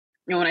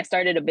when I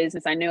started a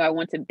business, I knew I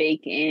want to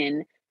bake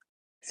in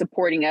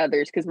supporting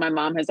others because my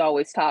mom has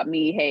always taught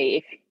me, hey,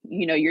 if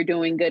you're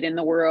doing good in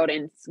the world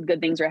and good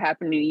things are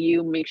happening to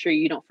you, make sure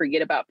you don't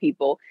forget about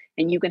people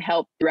and you can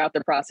help throughout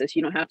the process.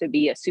 You don't have to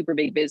be a super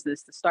big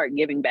business to start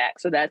giving back.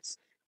 So that's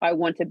why I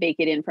want to bake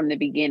it in from the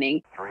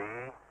beginning. 3,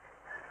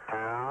 2,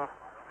 1,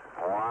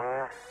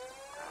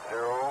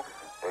 0,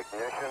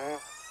 ignition,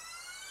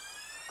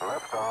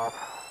 liftoff.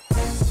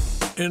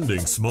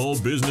 Ending small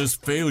business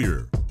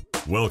failure.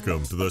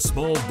 Welcome to the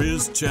Small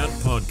Biz Chat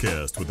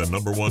podcast with the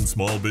 #1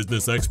 small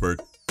business expert,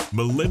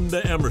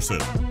 Melinda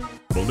Emerson.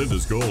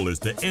 Melinda's goal is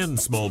to end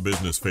small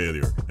business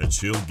failure, and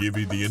she'll give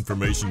you the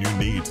information you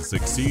need to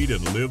succeed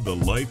and live the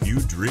life you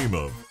dream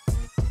of.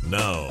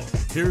 Now,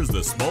 here's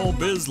the small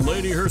biz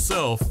lady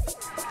herself,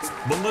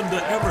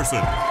 Melinda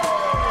Emerson.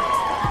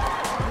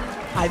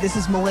 Hi, this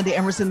is Melinda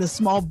Emerson, the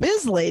small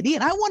biz lady,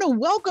 and I want to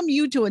welcome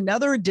you to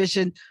another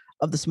edition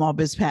of the Small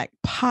Biz Pack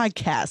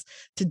podcast.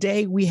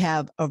 Today, we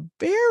have a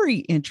very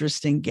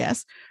interesting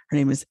guest. Her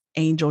name is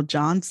Angel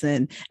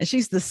Johnson, and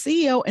she's the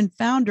CEO and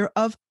founder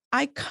of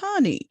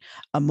Iconi,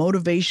 a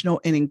motivational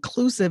and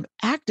inclusive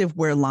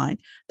activewear line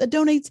that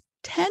donates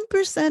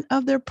 10%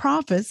 of their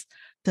profits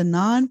to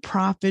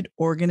nonprofit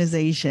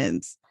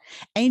organizations.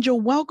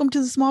 Angel, welcome to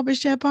the Small Biz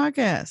Chat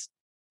podcast.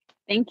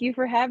 Thank you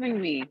for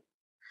having me.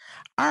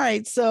 All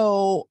right,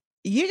 so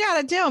you got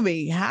to tell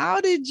me,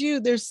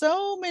 there's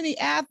so many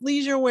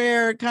athleisure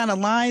wear kind of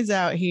lines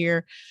out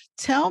here.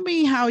 Tell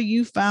me how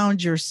you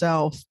found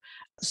yourself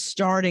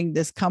starting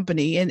this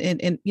company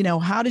and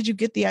how did you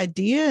get the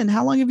idea and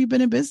how long have you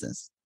been in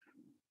business?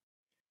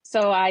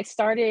 So I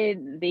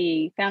founded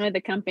the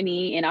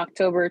company in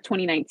October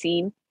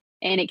 2019,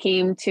 and it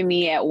came to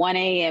me at 1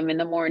 a.m. in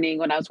the morning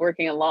when I was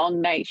working a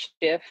long night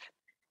shift.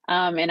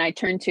 And I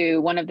turned to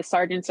one of the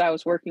sergeants I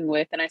was working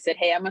with and I said,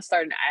 hey, I'm going to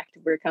start an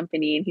activewear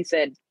company. And he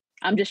said,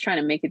 I'm just trying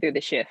to make it through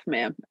the shift,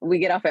 ma'am. We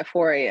get off at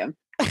 4 a.m.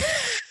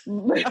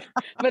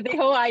 But the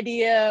whole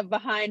idea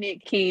behind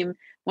it came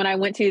when I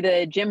went to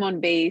the gym on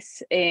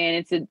base, and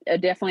it's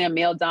definitely a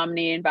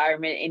male-dominated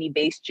environment, any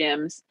base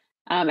gyms,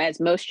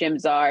 as most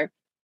gyms are.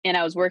 And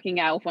I was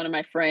working out with one of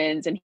my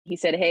friends, and he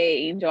said,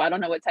 hey, Angel, I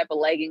don't know what type of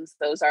leggings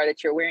those are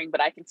that you're wearing,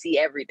 but I can see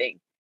everything.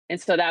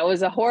 And so that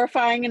was a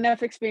horrifying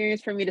enough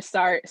experience for me to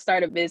start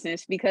a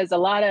business, because a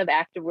lot of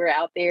activewear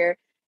out there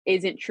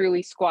isn't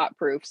truly squat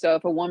proof. So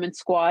if a woman's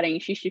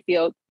squatting, she should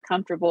feel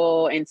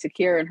comfortable and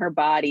secure in her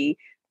body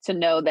to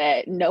know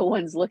that no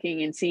one's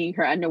looking and seeing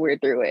her underwear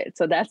through it.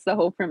 So that's the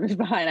whole premise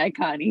behind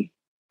Iconi.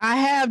 I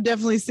have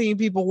definitely seen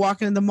people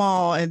walking in the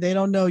mall and they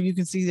don't know you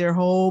can see their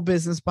whole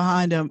business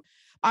behind them.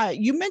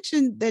 You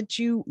mentioned that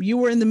you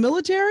were in the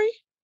military?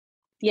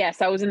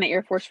 Yes, I was in the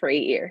Air Force for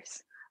 8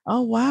 years.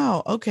 Oh,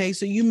 wow. Okay.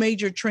 So you made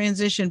your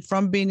transition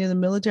from being in the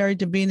military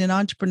to being an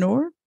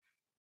entrepreneur?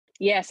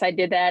 Yes, I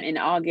did that in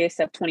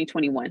August of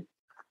 2021.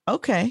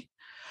 Okay.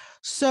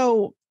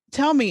 So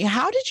tell me,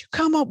 how did you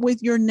come up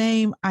with your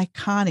name,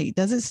 Iconi?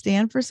 Does it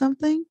stand for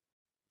something?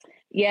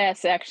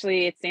 Yes,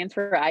 actually, it stands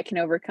for I Can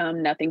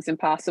Overcome Nothing's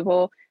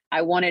Impossible.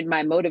 I wanted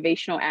my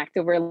motivational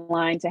activewear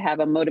line to have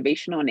a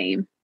motivational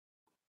name.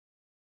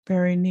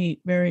 Very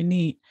neat. Very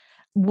neat.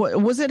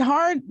 Was it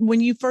hard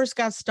when you first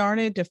got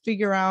started to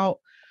figure out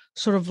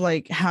sort of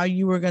like how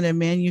you were going to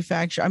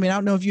manufacture? I mean, I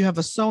don't know if you have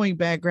a sewing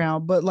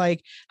background, but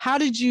like, how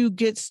did you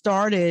get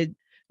started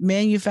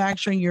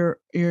manufacturing your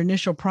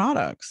initial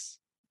products?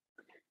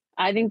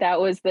 I think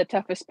that was the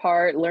toughest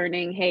part,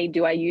 learning, hey,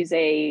 do I use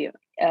a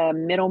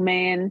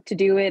middleman to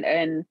do it,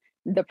 and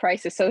the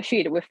price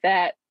associated with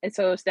that. And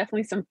so it's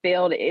definitely some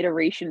failed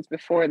iterations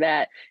before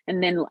that.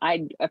 And then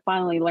I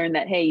finally learned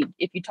that, hey,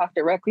 if you talk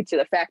directly to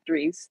the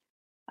factories,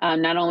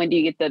 not only do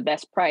you get the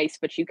best price,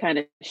 but you kind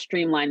of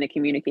streamline the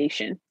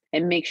communication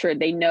and make sure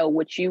they know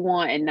what you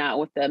want and not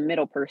what the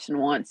middle person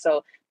wants.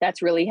 So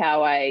that's really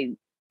how I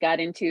got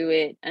into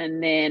it.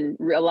 And then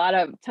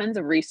tons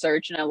of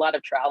research and a lot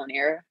of trial and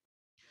error.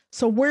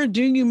 So where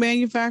do you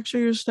manufacture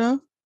your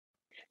stuff?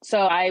 So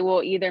I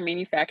will either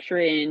manufacture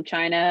it in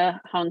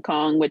China, Hong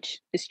Kong, which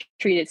is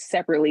treated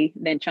separately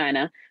than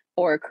China,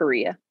 or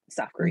Korea,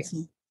 South Korea.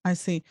 I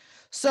see.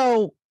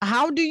 So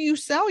how do you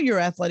sell your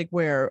athletic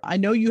wear? I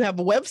know you have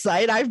a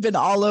website. I've been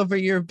all over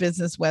your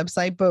business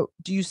website, but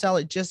do you sell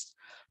it just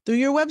through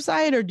your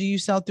website or do you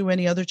sell through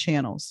any other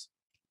channels?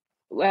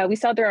 Well, we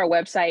sell through our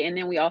website, and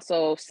then we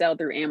also sell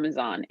through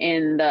Amazon.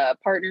 And the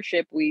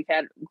partnership we've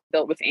had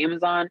built with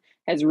Amazon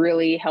has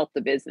really helped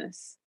the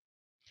business.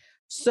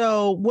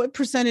 So what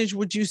percentage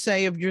would you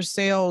say of your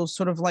sales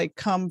sort of like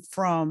come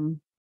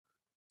from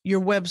your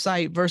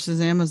website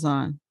versus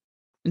Amazon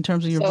in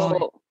terms of your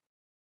volume?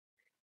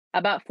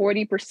 About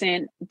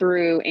 40%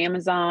 through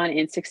Amazon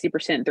and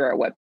 60% through our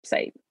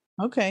website.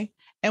 Okay.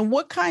 And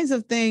what kinds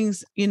of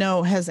things,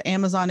 has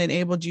Amazon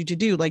enabled you to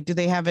do? Like, do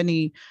they have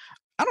any,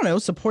 I don't know,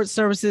 support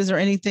services or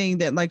anything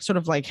that like sort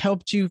of like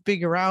helped you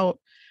figure out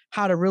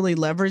how to really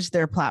leverage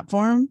their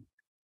platform?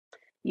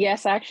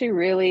 Yes, I actually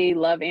really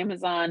love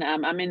Amazon.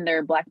 I'm in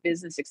their Black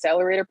Business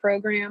Accelerator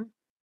program.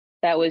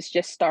 that was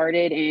just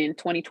started in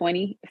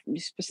 2020,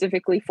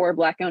 specifically for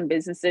Black-owned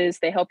businesses.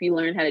 They help you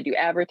learn how to do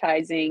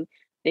advertising.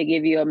 They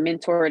give you a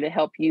mentor to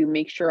help you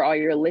make sure all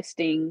your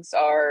listings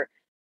are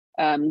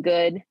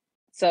good.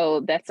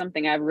 So that's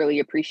something I've really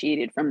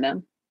appreciated from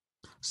them.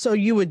 So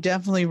you would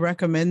definitely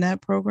recommend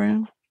that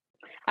program?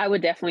 I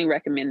would definitely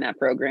recommend that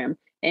program.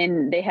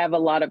 And they have a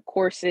lot of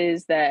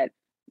courses that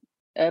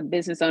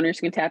business owners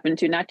can tap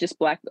into, not just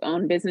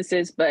Black-owned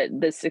businesses, but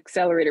this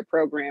accelerator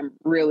program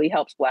really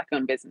helps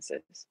Black-owned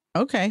businesses.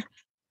 Okay.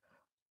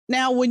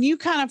 Now, when you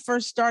kind of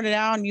first started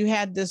out and you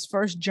had this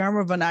first germ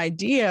of an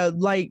idea,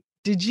 like,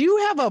 did you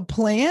have a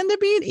plan to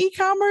be an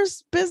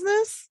e-commerce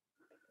business?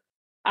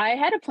 I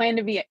had a plan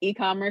to be an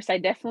e-commerce. I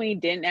definitely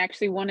didn't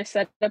actually want to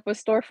set up a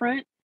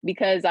storefront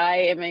because I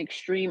am an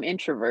extreme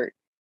introvert.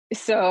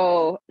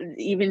 So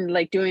even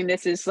like doing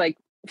this is like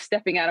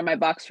stepping out of my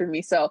box for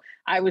me. So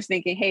I was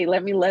thinking, hey,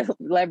 let me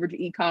leverage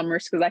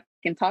e-commerce because I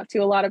can talk to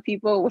a lot of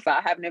people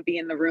without having to be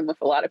in the room with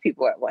a lot of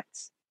people at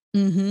once.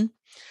 Mm-hmm.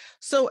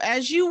 So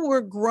as you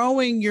were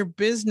growing your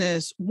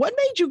business, what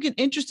made you get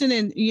interested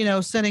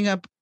in, setting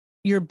up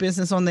your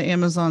business on the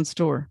Amazon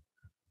store?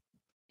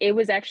 It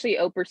was actually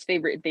Oprah's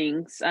Favorite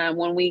Things.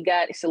 When we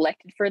got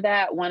selected for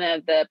that, one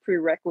of the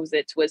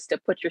prerequisites was to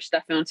put your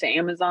stuff onto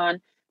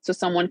Amazon so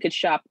someone could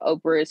shop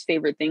Oprah's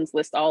Favorite Things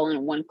list all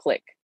in one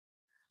click.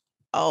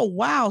 Oh,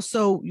 wow.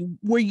 So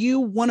were you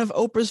one of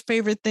Oprah's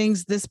favorite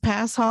things this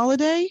past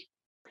holiday?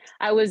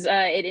 I was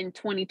it in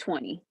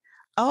 2020.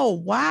 Oh,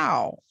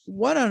 wow.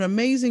 What an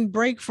amazing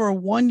break for a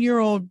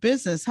 1-year-old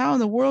business. How in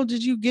the world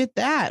did you get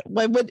that?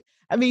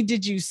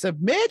 Did you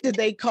submit? Did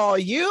they call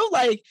you?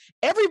 Like,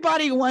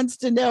 everybody wants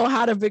to know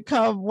how to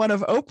become one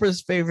of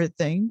Oprah's favorite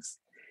things.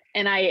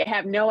 And I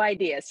have no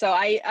idea. So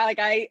I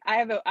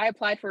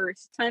applied for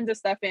tons of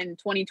stuff in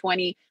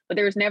 2020, but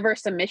there was never a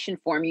submission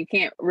form. You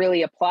can't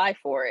really apply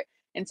for it.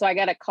 And so I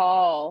got a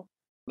call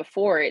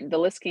before the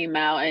list came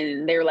out,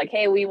 and they were like,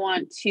 hey, we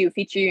want to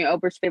feature you in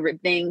Oprah's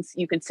Favorite Things.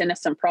 You can send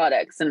us some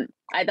products. And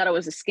I thought it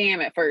was a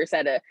scam at first. I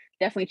had to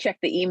definitely check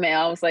the email.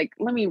 I was like,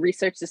 let me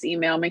research this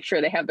email, make sure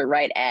they have the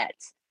right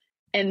ads.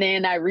 And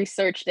then I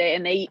researched it,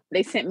 and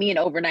they sent me an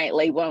overnight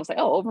label. I was like,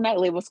 oh, overnight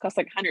labels cost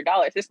like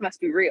 $100. This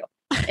must be real.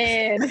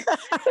 And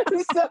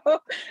so I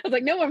was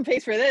like, no one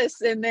pays for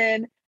this. And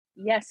then,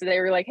 yes, they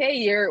were like,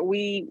 hey,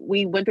 we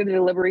went through the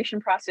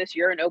deliberation process.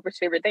 You're in Oprah's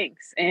Favorite Things.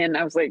 And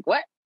I was like,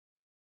 what?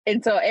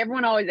 And so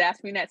everyone always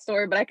asks me that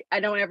story, but I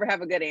don't ever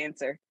have a good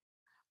answer.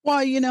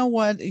 Well, you know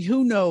what?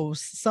 Who knows?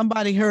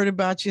 Somebody heard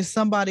about you.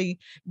 Somebody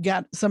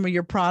got some of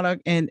your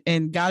product and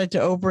got it to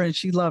Oprah, and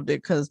she loved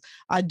it, because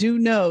I do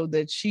know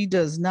that she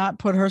does not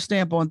put her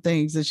stamp on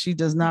things that she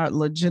does not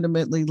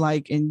legitimately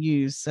like and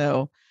use.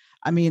 So,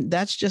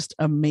 that's just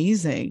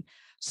amazing.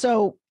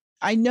 So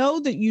I know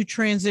that you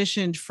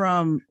transitioned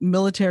from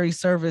military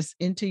service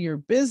into your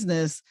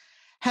business.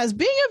 Has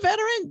being a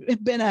veteran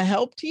been a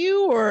help to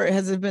you, or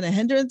has it been a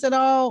hindrance at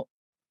all?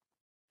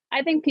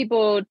 I think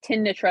people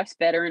tend to trust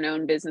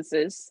veteran-owned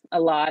businesses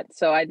a lot.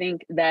 So I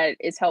think that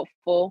is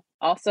helpful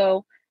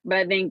also. But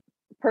I think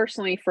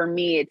personally for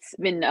me, it's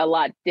been a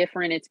lot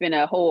different. It's been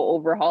a whole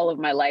overhaul of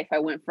my life. I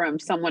went from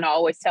someone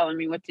always telling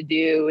me what to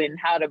do and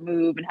how to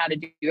move and how to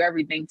do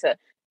everything to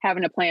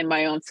having to plan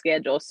my own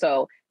schedule.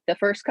 So the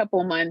first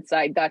couple of months,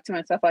 I got to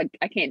myself, like,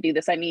 I can't do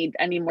this. I need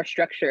more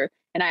structure.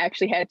 And I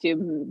actually had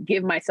to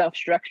give myself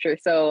structure.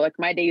 So like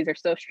my days are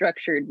so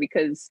structured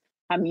because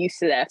I'm used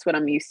to that. That's what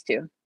I'm used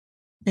to.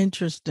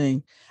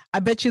 Interesting. I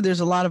bet you there's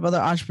a lot of other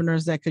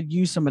entrepreneurs that could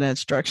use some of that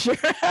structure.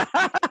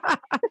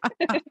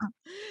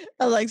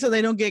 So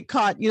they don't get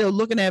caught,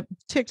 looking at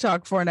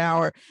TikTok for an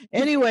hour.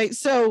 Anyway,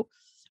 so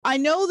I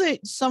know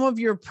that some of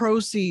your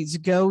proceeds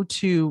go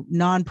to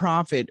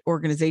nonprofit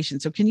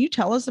organizations. So can you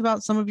tell us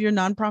about some of your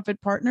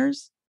nonprofit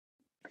partners?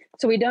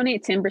 So we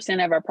donate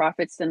 10% of our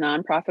profits to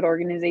nonprofit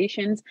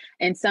organizations,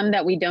 and some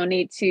that we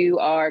donate to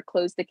are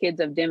Close the Kids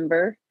of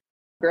Denver,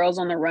 Girls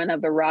on the Run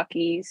of the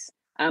Rockies,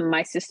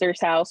 My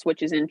Sister's House,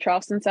 which is in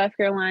Charleston, South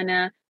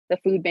Carolina, the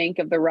Food Bank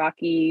of the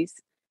Rockies,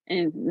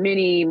 and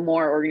many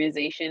more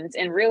organizations.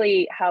 And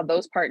really how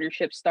those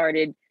partnerships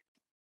started,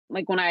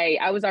 like when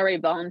I was already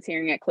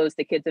volunteering at Close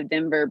the Kids of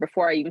Denver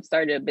before I even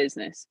started a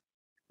business.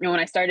 And when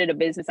I started a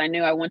business, I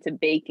knew I want to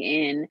bake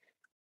in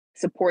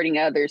supporting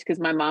others,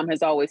 because my mom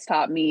has always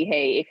taught me,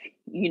 hey, if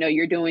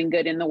you're doing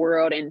good in the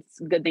world and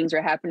good things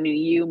are happening to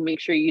you, make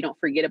sure you don't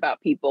forget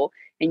about people,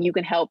 and you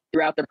can help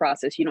throughout the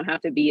process. You don't have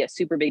to be a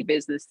super big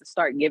business to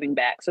start giving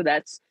back. So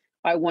that's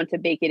why I want to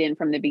bake it in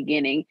from the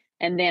beginning.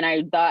 And then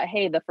I thought,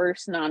 hey, the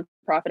first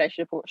nonprofit I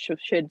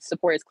should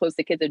support is Close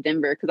the Kids of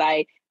Denver,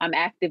 because I'm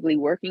actively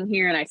working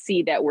here and I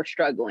see that we're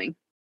struggling.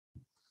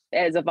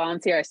 As a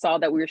volunteer, I saw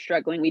that we were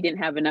struggling. We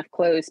didn't have enough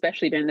clothes,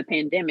 especially during the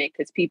pandemic,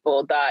 because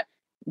people thought,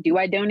 do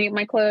I donate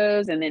my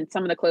clothes? And then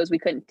some of the clothes we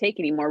couldn't take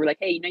anymore. We're like,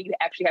 hey, you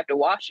actually have to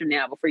wash them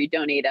now before you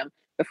donate them.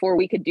 Before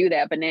we could do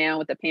that, but now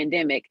with the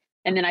pandemic.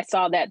 And then I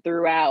saw that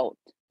throughout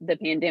the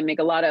pandemic,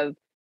 a lot of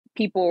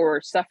people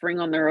were suffering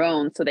on their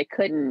own, so they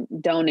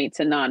couldn't donate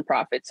to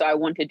nonprofits. So I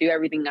wanted to do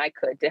everything I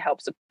could to help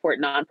support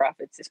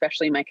nonprofits,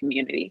 especially in my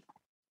community.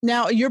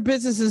 Now, your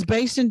business is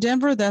based in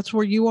Denver. That's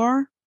where you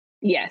are?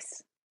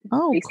 Yes.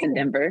 Oh, Based in cool.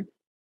 Denver.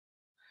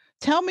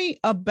 Tell me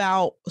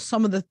about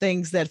some of the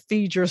things that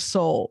feed your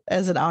soul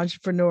as an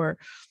entrepreneur.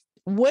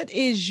 What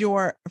is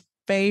your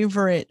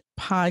favorite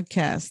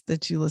podcast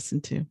that you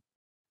listen to?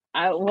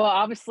 Well,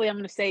 obviously, I'm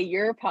going to say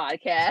your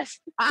podcast.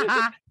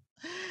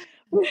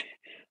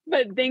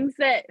 But things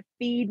that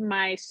feed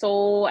my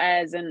soul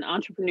as an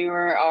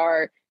entrepreneur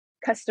are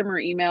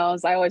customer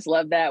emails. I always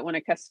love that when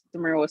a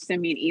customer will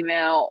send me an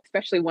email,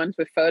 especially ones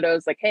with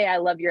photos like, hey, I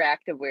love your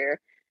activewear.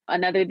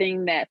 Another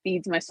thing that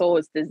feeds my soul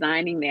is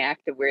designing the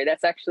activewear.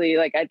 That's actually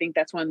like, I think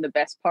that's one of the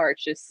best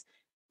parts, just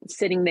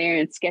sitting there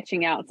and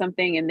sketching out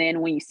something. And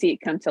then when you see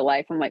it come to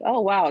life, I'm like, oh,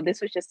 wow, this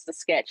was just a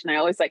sketch. And I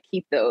always like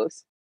keep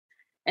those.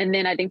 And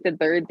then I think the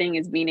third thing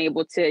is being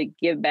able to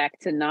give back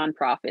to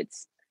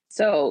nonprofits.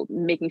 So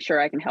making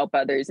sure I can help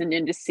others and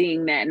then just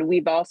seeing that. And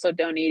we've also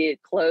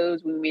donated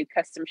clothes. We made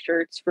custom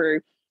shirts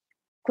for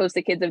Close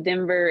to Kids of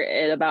Denver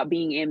about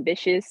being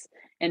ambitious.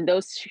 And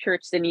those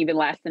shirts didn't even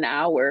last an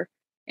hour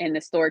in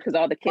the store because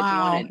all the kids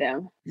wanted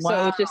them.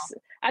 So it's just,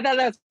 I thought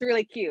that was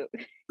really cute.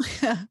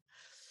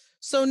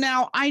 So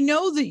now I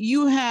know that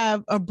you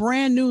have a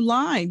brand new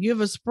line. You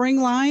have a spring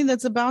line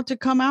that's about to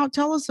come out.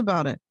 Tell us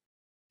about it.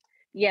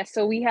 Yes,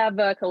 so we have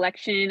a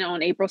collection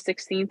on April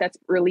 16th that's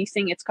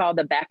releasing. It's called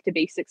the Back to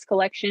Basics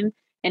collection,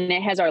 and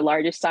it has our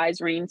largest size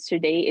range to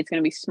date. It's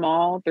going to be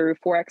small through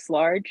 4X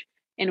large,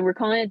 and we're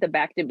calling it the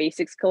Back to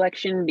Basics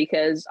collection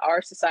because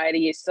our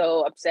society is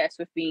so obsessed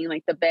with being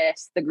like the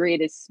best, the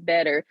greatest,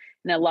 better.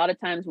 And a lot of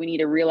times we need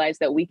to realize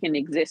that we can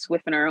exist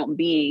within our own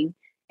being.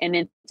 And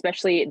then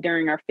especially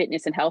during our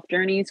fitness and health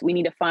journeys, we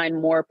need to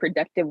find more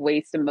productive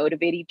ways to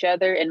motivate each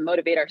other and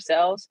motivate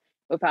ourselves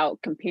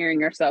without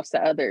comparing ourselves to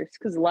others.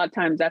 Because a lot of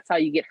times that's how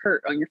you get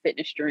hurt on your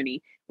fitness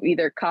journey,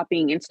 either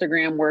copying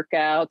Instagram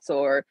workouts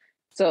or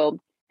so.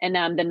 And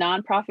the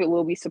nonprofit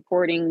we'll be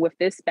supporting with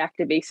this Back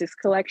to Basics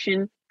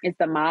collection is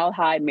the Mile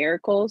High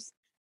Miracles.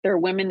 They're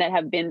women that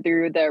have been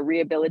through the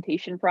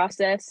rehabilitation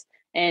process.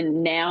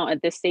 And now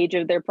at this stage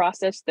of their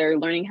process, they're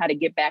learning how to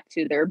get back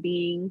to their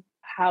being,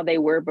 how they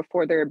were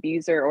before their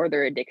abuser or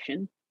their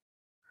addiction.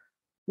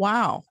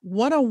 Wow,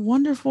 what a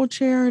wonderful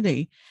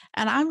charity.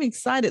 And I'm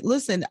excited.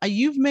 Listen,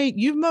 you've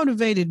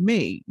motivated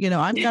me. You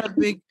know, I've got a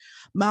big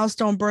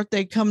milestone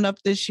birthday coming up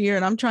this year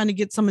and I'm trying to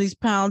get some of these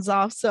pounds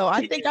off. So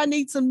I think I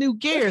need some new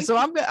gear. So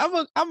I'm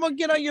gonna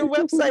get on your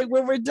website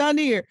when we're done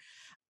here.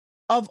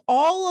 Of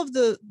all of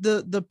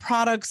the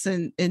products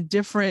and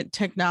different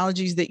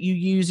technologies that you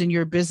use in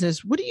your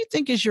business, what do you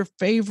think is your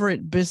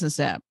favorite business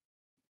app?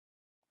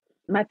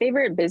 My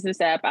favorite business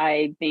app,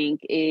 I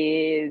think,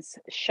 is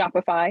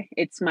Shopify.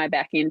 It's my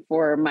backend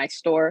for my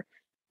store.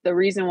 The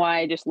reason why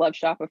I just love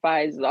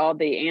Shopify is all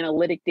the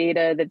analytic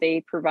data that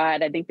they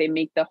provide. I think they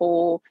make the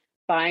whole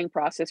buying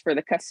process for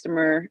the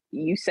customer,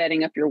 you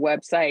setting up your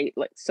website,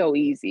 like so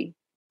easy.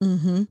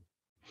 Mm-hmm.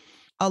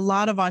 A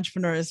lot of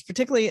entrepreneurs,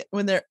 particularly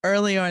when they're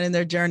early on in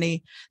their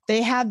journey,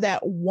 they have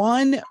that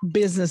one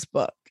business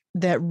book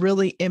that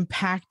really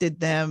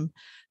impacted them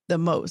the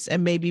most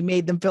and maybe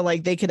made them feel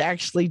like they could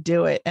actually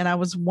do it. And I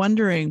was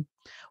wondering,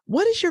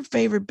 what is your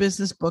favorite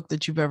business book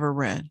that you've ever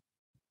read?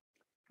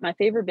 My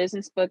favorite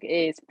business book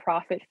is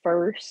Profit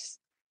First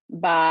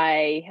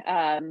by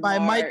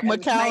Mike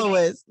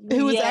Michalowicz,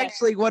 who is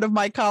actually one of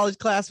my college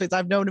classmates.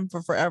 I've known him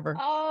for forever.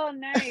 Oh,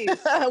 nice.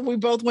 We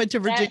both went to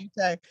Virginia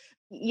Tech.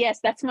 Yes,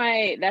 that's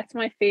my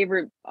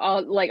favorite,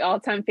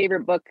 all-time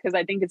favorite book because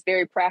I think it's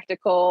very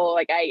practical.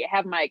 Like I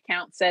have my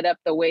account set up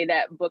the way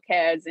that book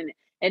has,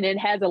 and it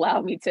has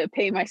allowed me to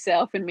pay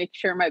myself and make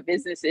sure my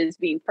business is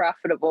being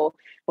profitable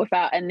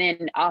and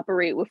then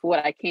operate with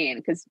what I can.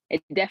 Because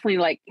it definitely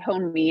like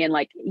honed me and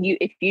like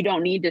if you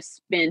don't need to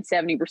spend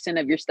 70%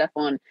 of your stuff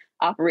on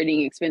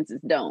operating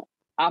expenses, don't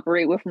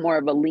operate with more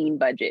of a lean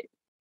budget.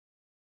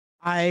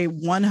 I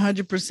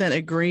 100%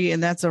 agree.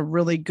 And that's a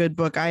really good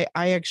book. I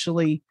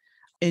actually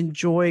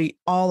enjoy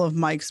all of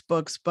Mike's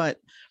books,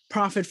 but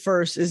Profit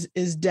First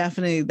is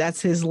definitely,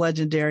 that's his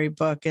legendary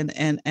book.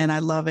 And I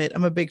love it.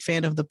 I'm a big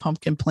fan of The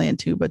Pumpkin Plan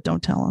too, but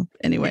don't tell him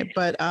anyway.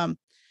 But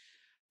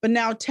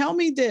now tell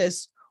me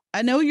this.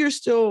 I know you're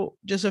still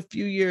just a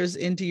few years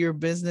into your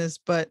business,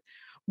 but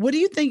what do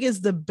you think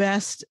is the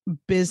best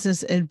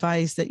business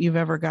advice that you've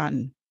ever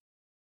gotten?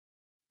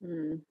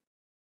 The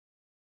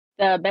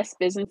best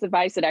business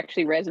advice that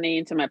actually resonated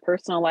into my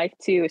personal life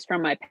too is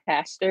from my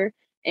pastor.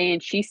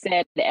 And she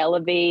said to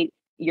elevate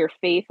your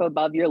faith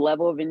above your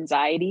level of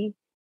anxiety.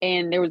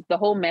 And there was the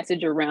whole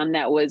message around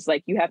that was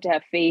like, you have to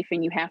have faith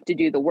and you have to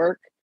do the work.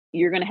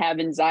 You're going to have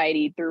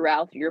anxiety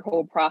throughout your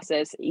whole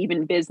process,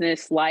 even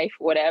business, life,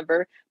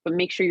 whatever, but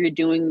make sure you're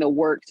doing the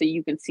work so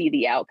you can see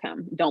the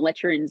outcome. Don't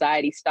let your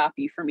anxiety stop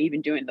you from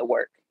even doing the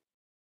work.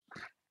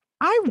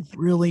 I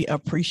really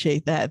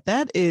appreciate that.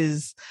 That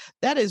is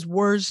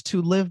words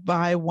to live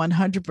by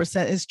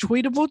 100%. It's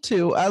tweetable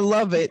too. I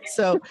love it.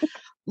 So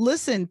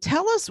listen,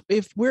 tell us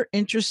if we're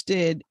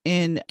interested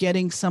in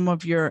getting some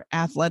of your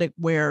athletic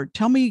wear.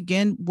 Tell me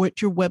again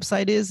what your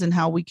website is and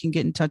how we can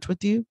get in touch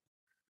with you.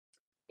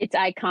 It's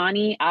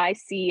Iconi,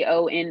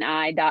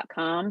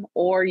 ICONI.com,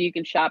 or you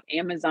can shop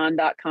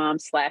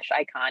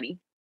Amazon.com/Iconi.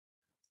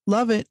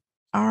 Love it.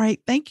 All right.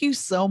 Thank you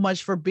so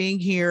much for being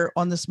here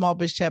on the Small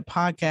Biz Chat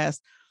podcast.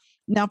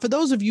 Now, for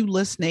those of you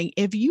listening,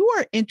 if you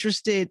are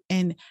interested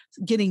in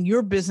getting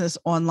your business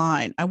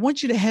online, I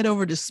want you to head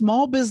over to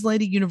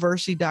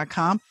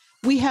smallbizladyuniversity.com.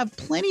 We have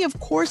plenty of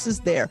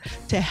courses there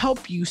to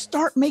help you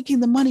start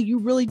making the money you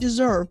really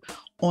deserve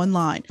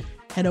online.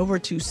 Head over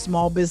to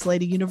Small Biz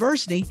Lady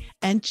University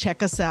and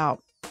check us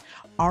out.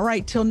 All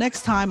right, till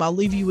next time, I'll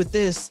leave you with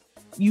this.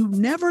 You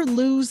never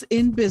lose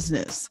in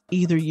business.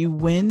 Either you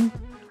win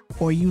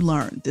or you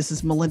learn. This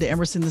is Melinda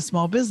Emerson, the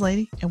Small Biz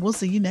Lady, and we'll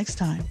see you next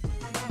time.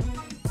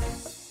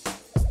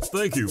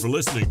 Thank you for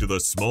listening to the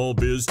Small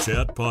Biz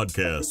Chat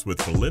podcast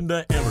with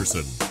Melinda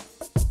Emerson.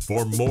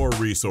 For more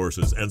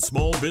resources and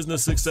small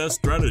business success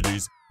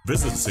strategies,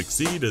 visit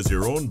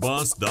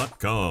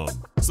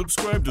succeedasyourownboss.com.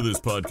 Subscribe to this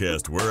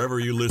podcast wherever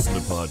you listen to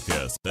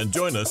podcasts and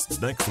join us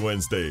next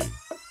Wednesday.